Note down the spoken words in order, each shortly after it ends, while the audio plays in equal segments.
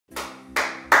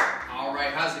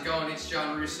Alright, how's it going? It's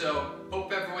John Russo.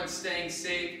 Hope everyone's staying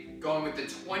safe. Going with the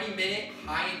 20-minute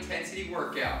high-intensity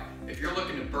workout. If you're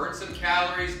looking to burn some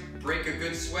calories, break a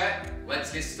good sweat,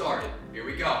 let's get started. Here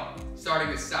we go. Starting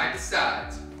with side to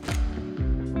sides.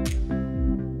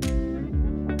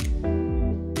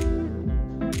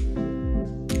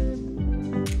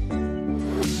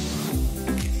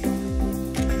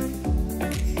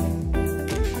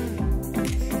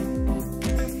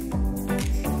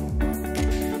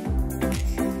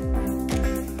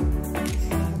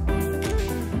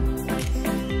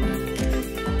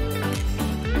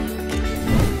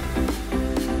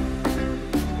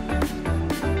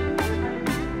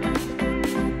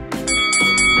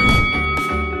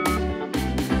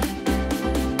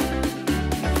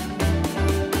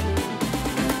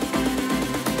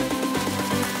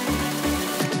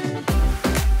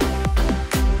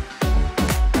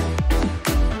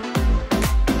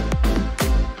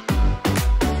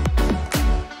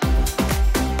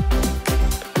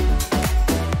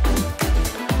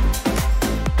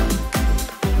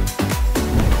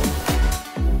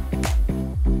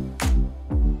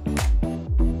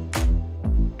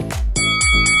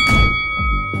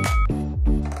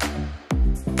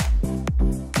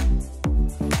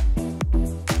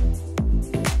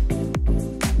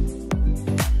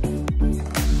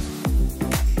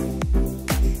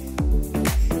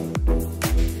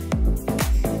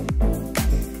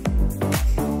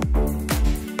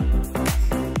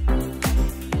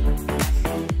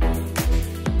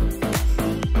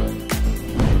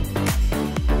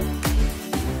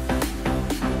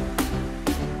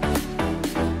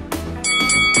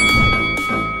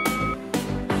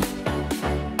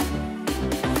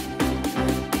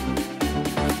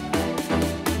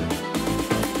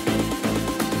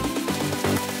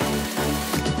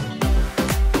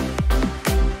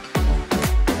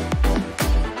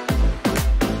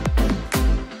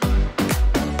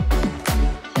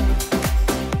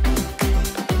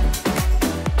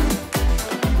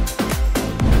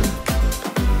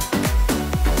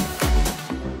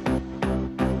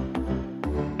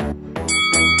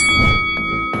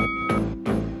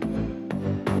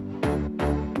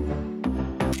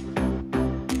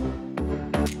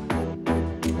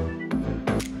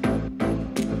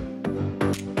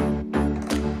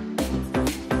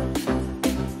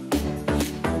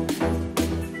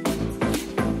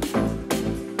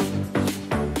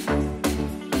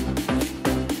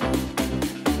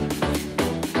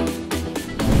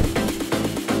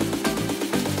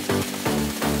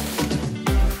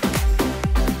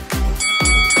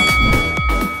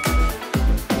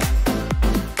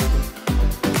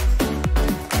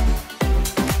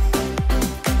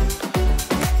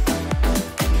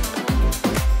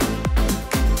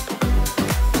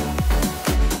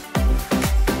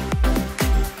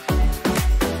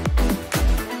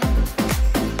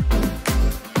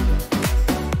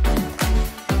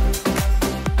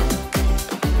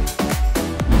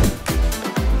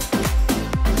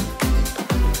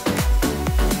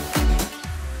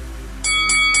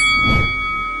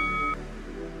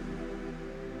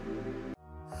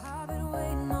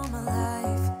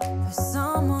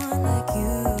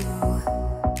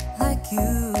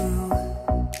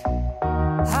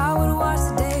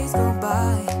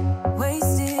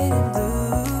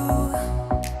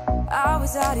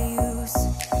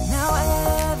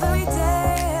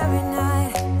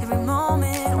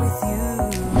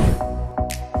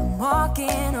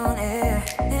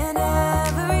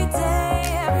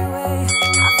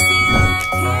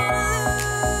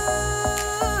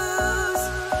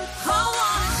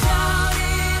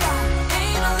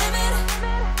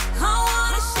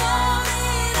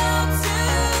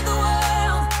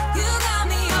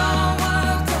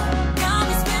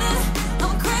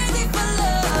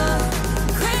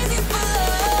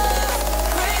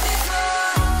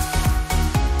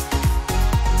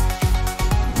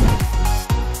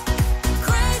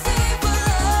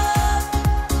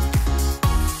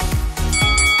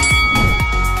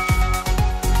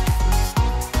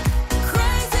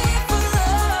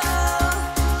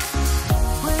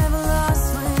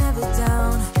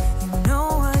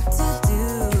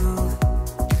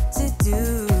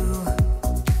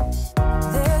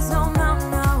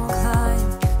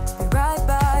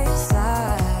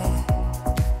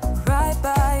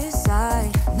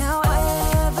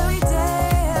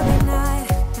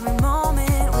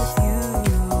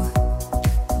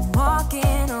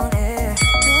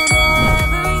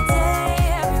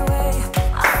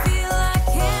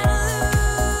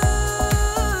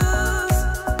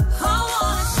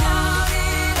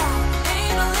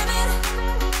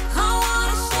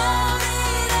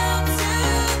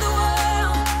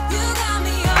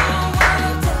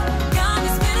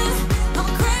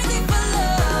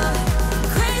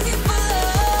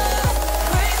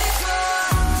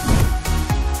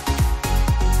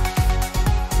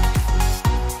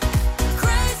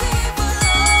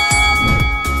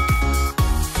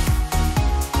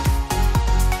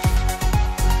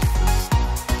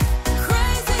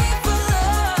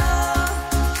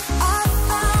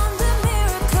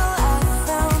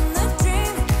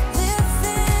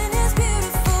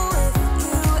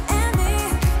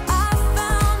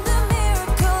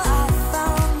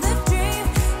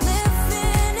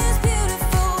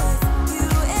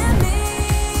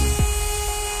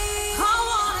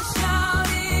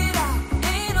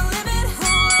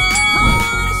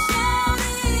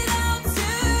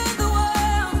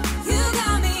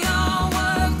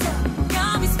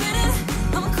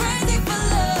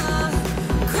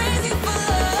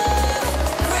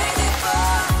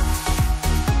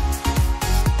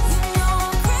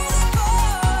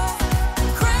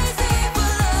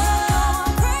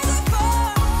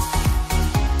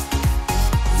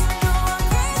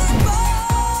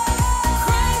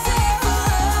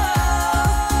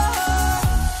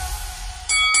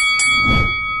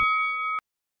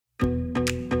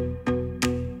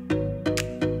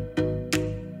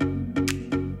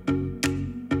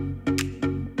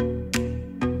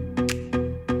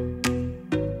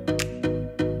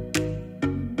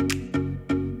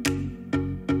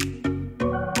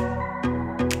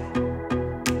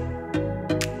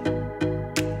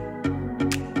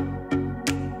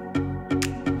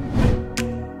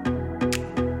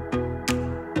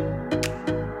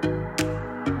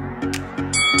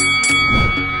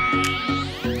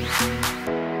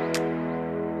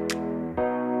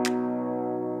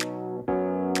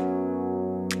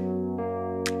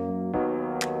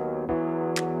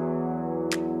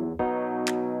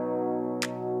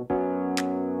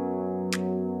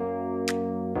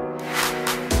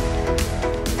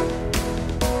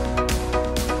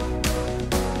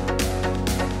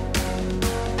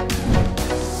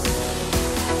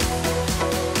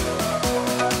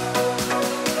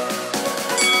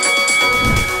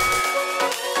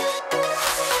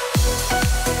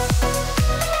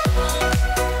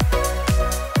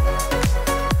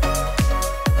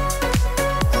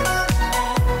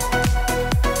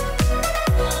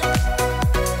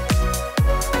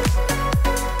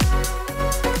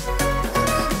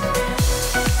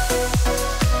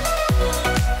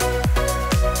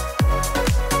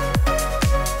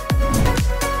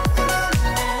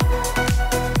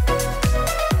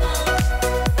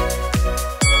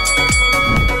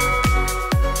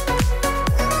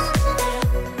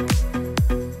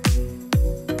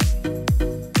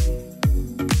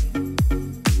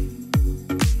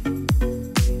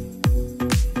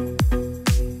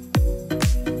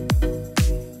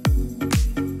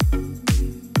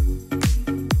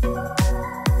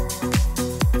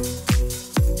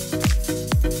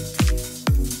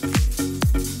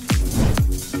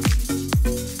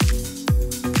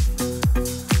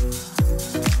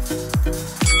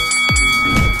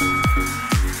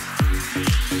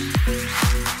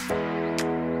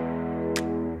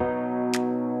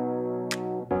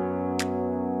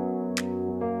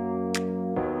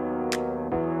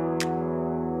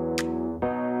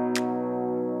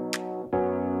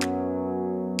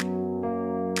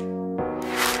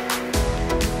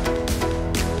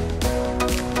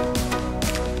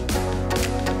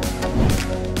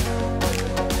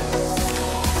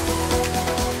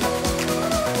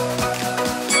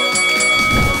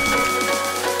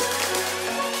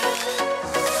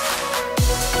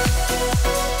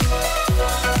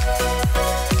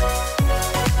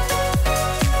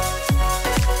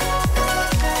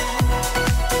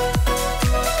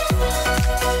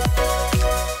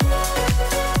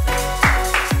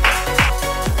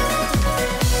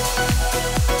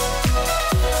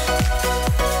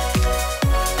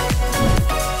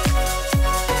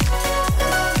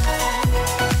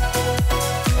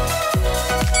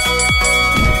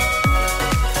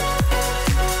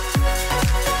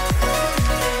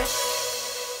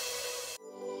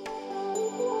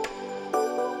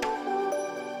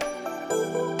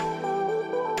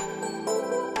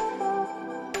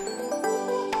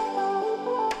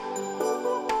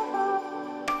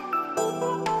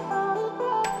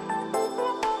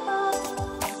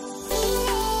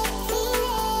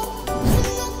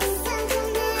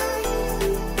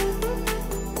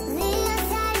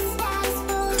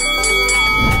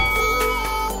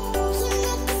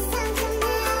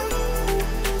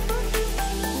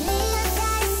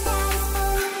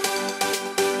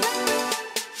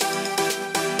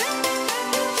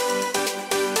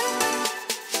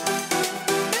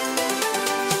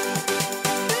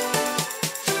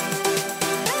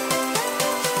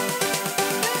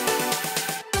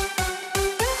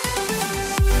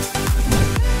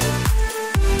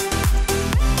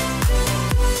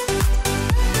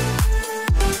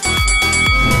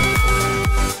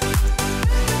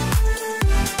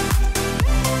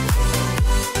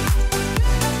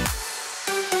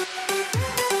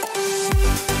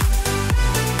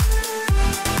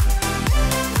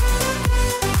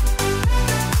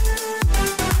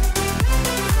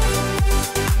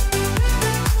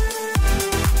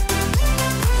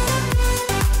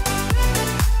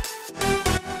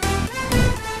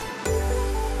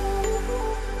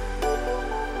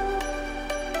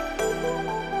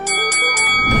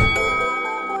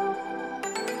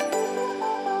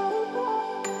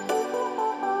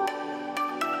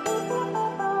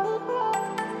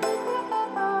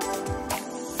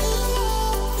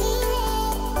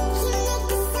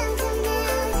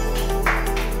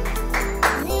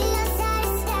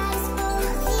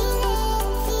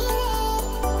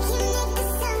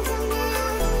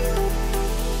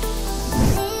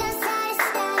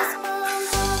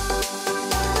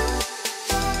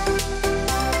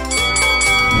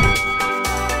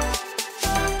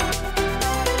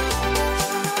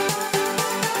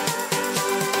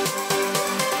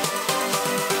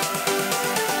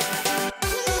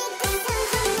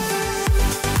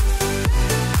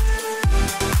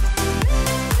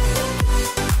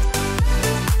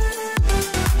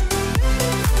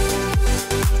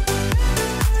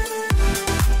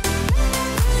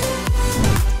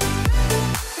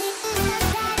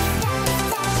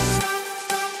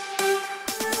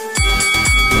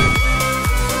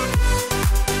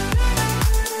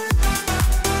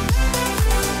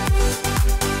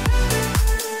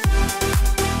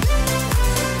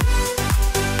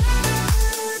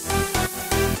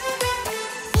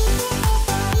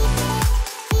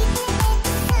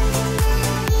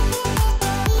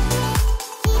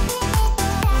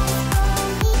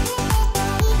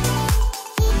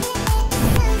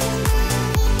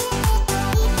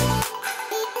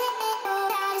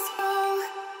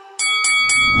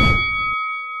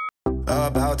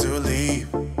 about to leave,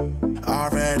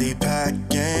 already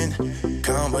packing.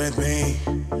 Come with me,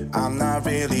 I'm not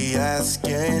really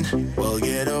asking. We'll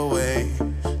get away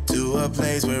to a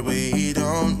place where we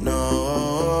don't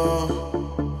know.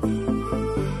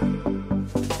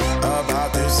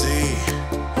 About to see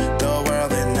the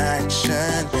world in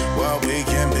action, what we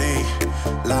can be,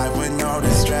 life with no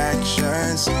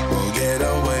distractions. We'll get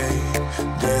away,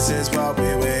 this is what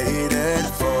we waited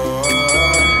for.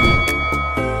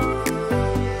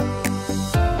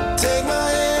 Take my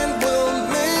hand, we'll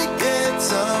make it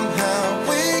somehow.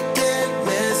 We can't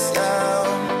miss out.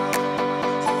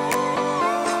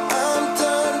 I'm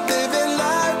done living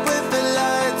life with the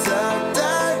lights out,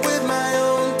 die with my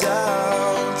own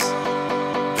doubts.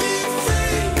 Be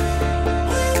free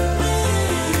with me.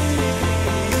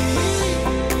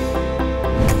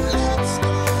 Let's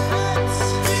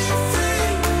be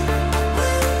free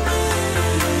with me.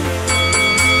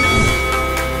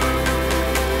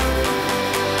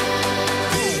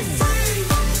 Be free.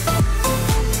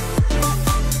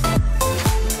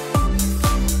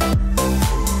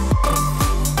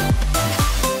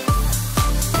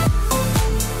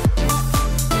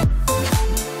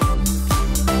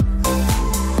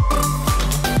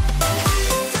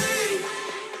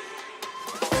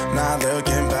 Not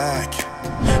looking back,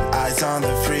 eyes on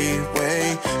the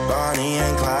freeway, Bonnie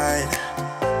and Clyde,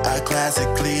 a classic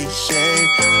cliche.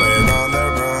 We're on the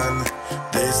run,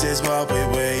 this is what we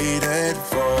waited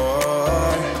for.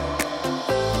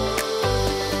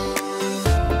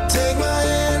 Take my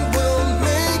hand, we'll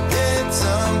make it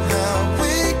somehow.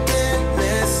 We can't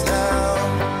miss out.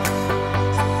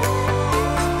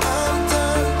 I'm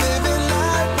done living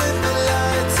life with the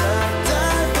lights out,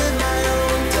 die with my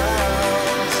own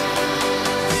doubts.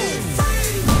 Be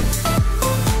free.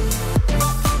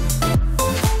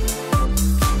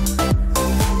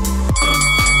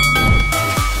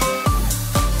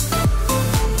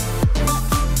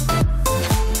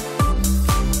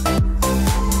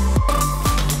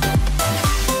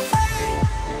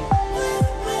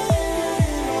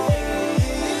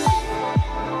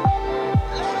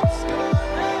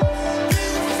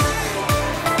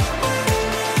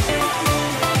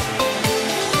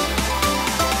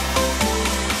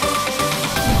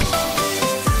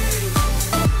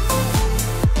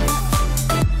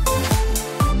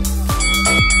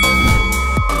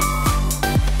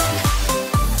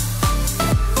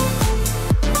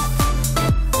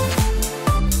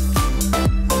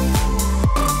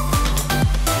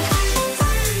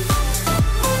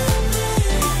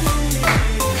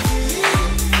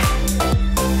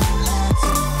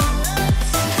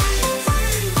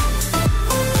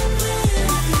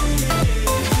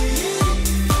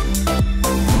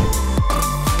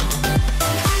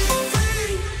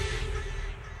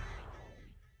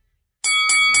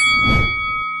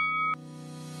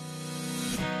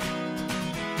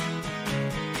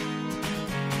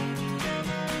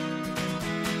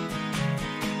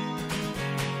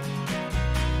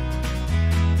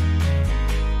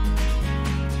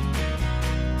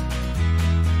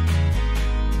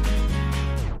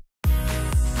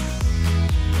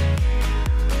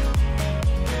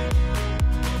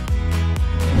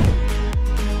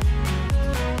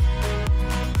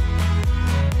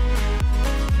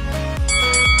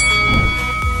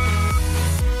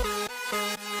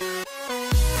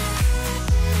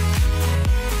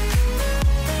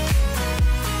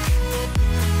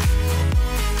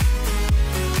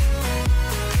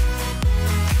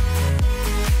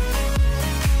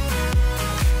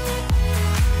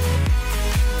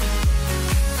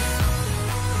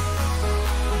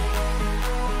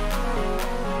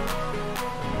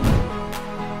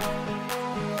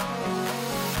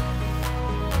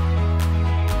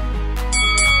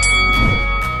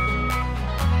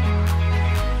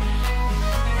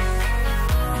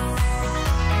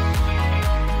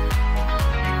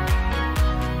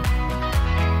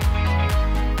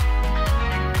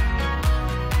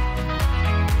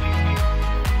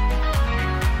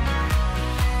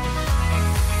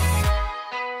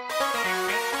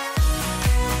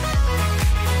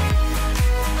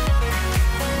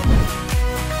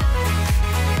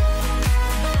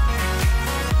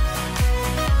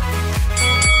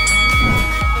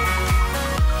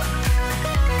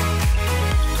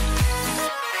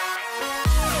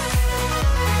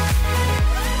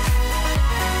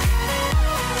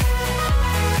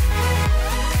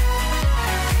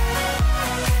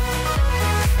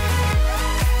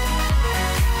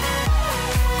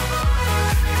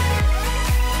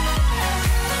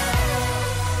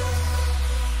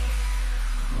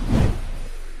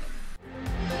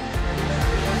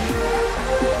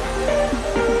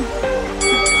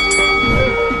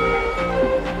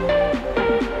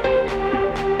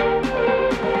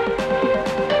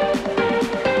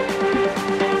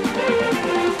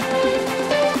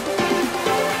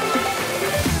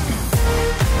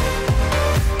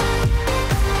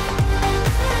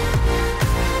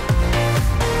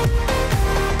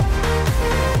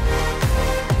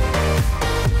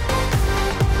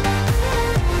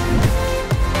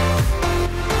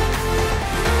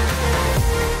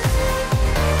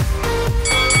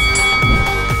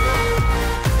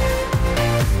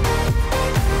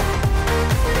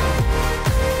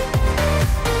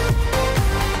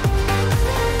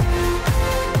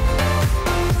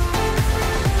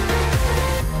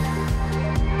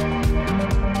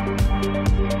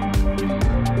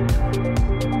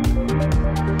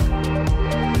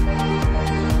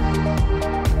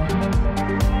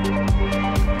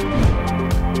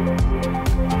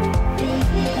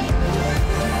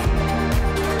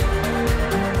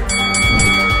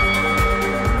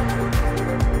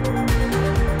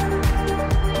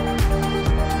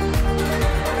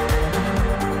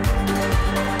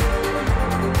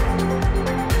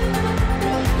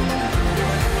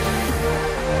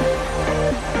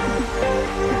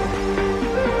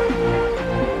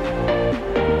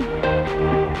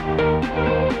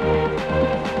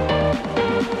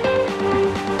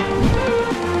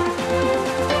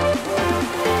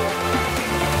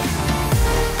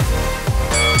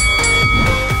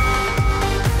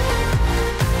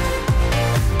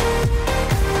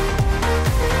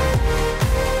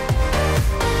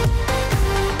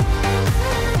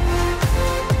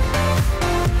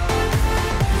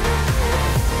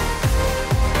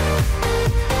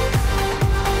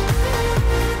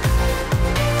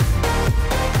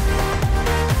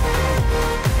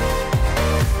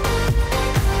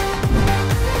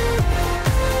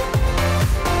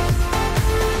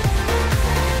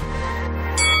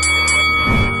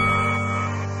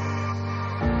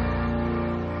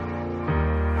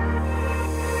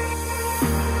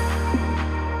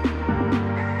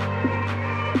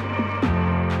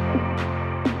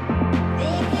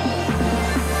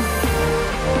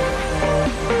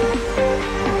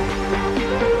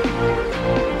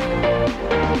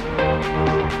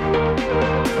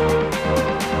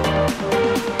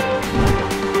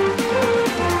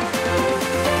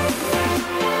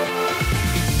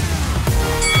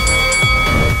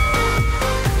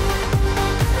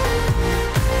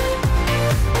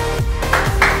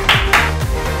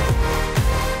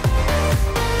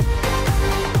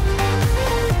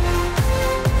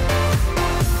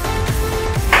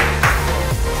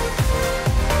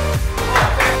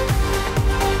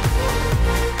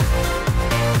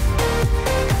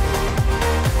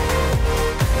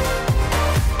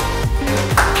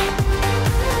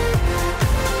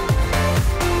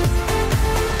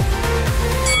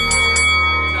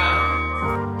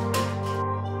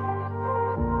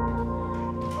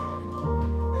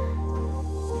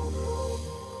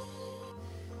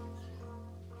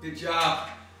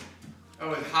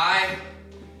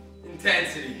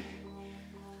 intensity.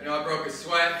 I know I broke a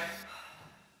sweat.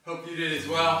 Hope you did as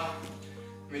well.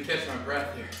 Let me catch my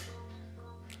breath here.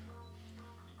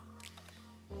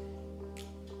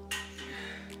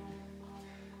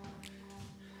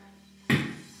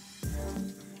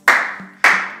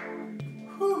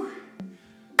 Whew.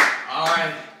 All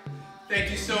right.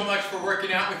 Thank you so much for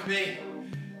working out with me.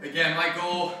 Again, my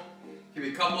goal, give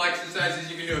you a couple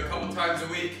exercises you can do a couple times a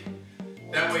week.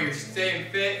 That way you're staying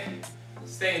fit,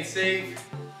 staying safe.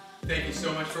 Thank you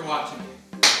so much for watching.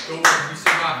 Go work, you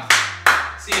survived.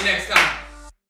 See you next time.